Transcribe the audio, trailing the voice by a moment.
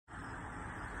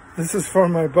This is for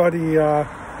my buddy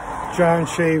John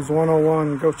Shaves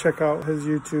 101. Go check out his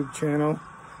YouTube channel.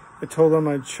 I told him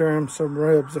I'd share him some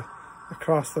ribs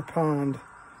across the pond.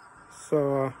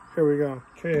 So here we go.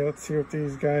 Okay, let's see what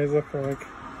these guys look like.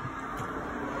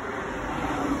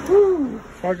 Woo!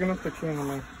 Fogging up the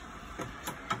camera.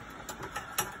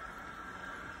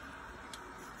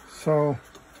 So,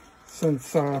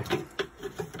 since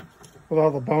with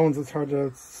all the bones, it's hard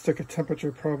to stick a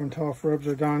temperature probe until if ribs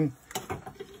are done.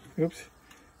 Oops.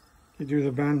 You do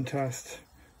the bend test.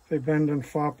 They bend and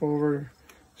flop over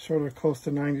sort of close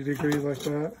to 90 degrees like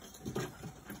that.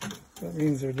 That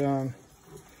means they're done.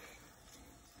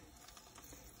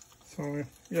 So,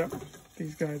 yep,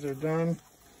 these guys are done.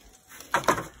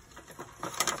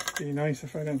 Be nice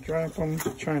if I didn't drop them.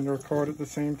 Trying to record at the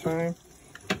same time.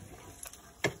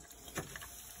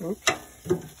 Oops.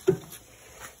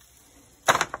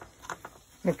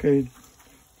 Okay,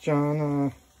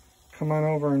 John, come on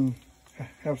over and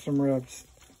have some ribs.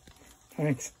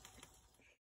 Thanks.